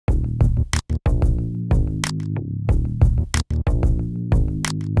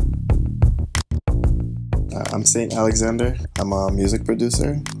I'm Saint Alexvnder. I'm a music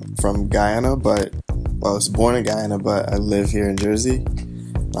producer from Guyana, but I was born in Guyana, but I live here in Jersey.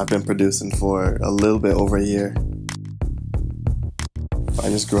 I've been producing for a little bit over a year. I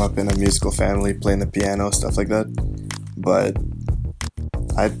just grew up in a musical family, playing the piano, stuff like that. But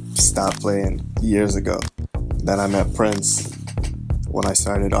I stopped playing years ago. Then I met Prince when I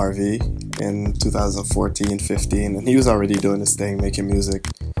started RV in 2014-15, and he was already doing his thing, making music.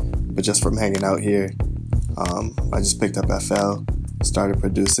 But just from hanging out here, I just picked up FL, started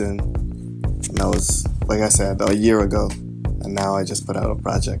producing, and that was, like I said, a year ago. And now I just put out a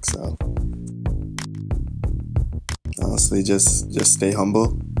project, so honestly, just stay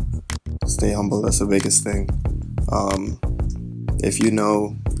humble. Stay humble, that's the biggest thing. If you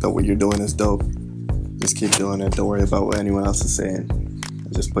know that what you're doing is dope, just keep doing it. Don't worry about what anyone else is saying.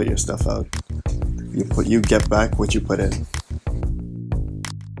 Just put your stuff out. You get back what you put in.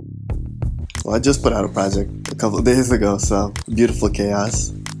 Well, I just put out a project a couple of days ago, so Beautiful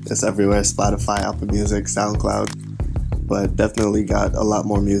Chaos. It's everywhere, Spotify, Apple Music, SoundCloud. But definitely got a lot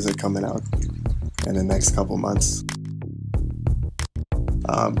more music coming out in the next couple months.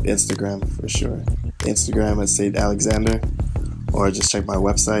 Instagram for sure. Instagram at Saint Alexvnder, or just check my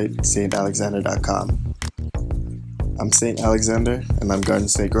website, saintalexvnder.com. I'm Saint Alexvnder, and I'm Garden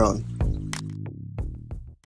State grown.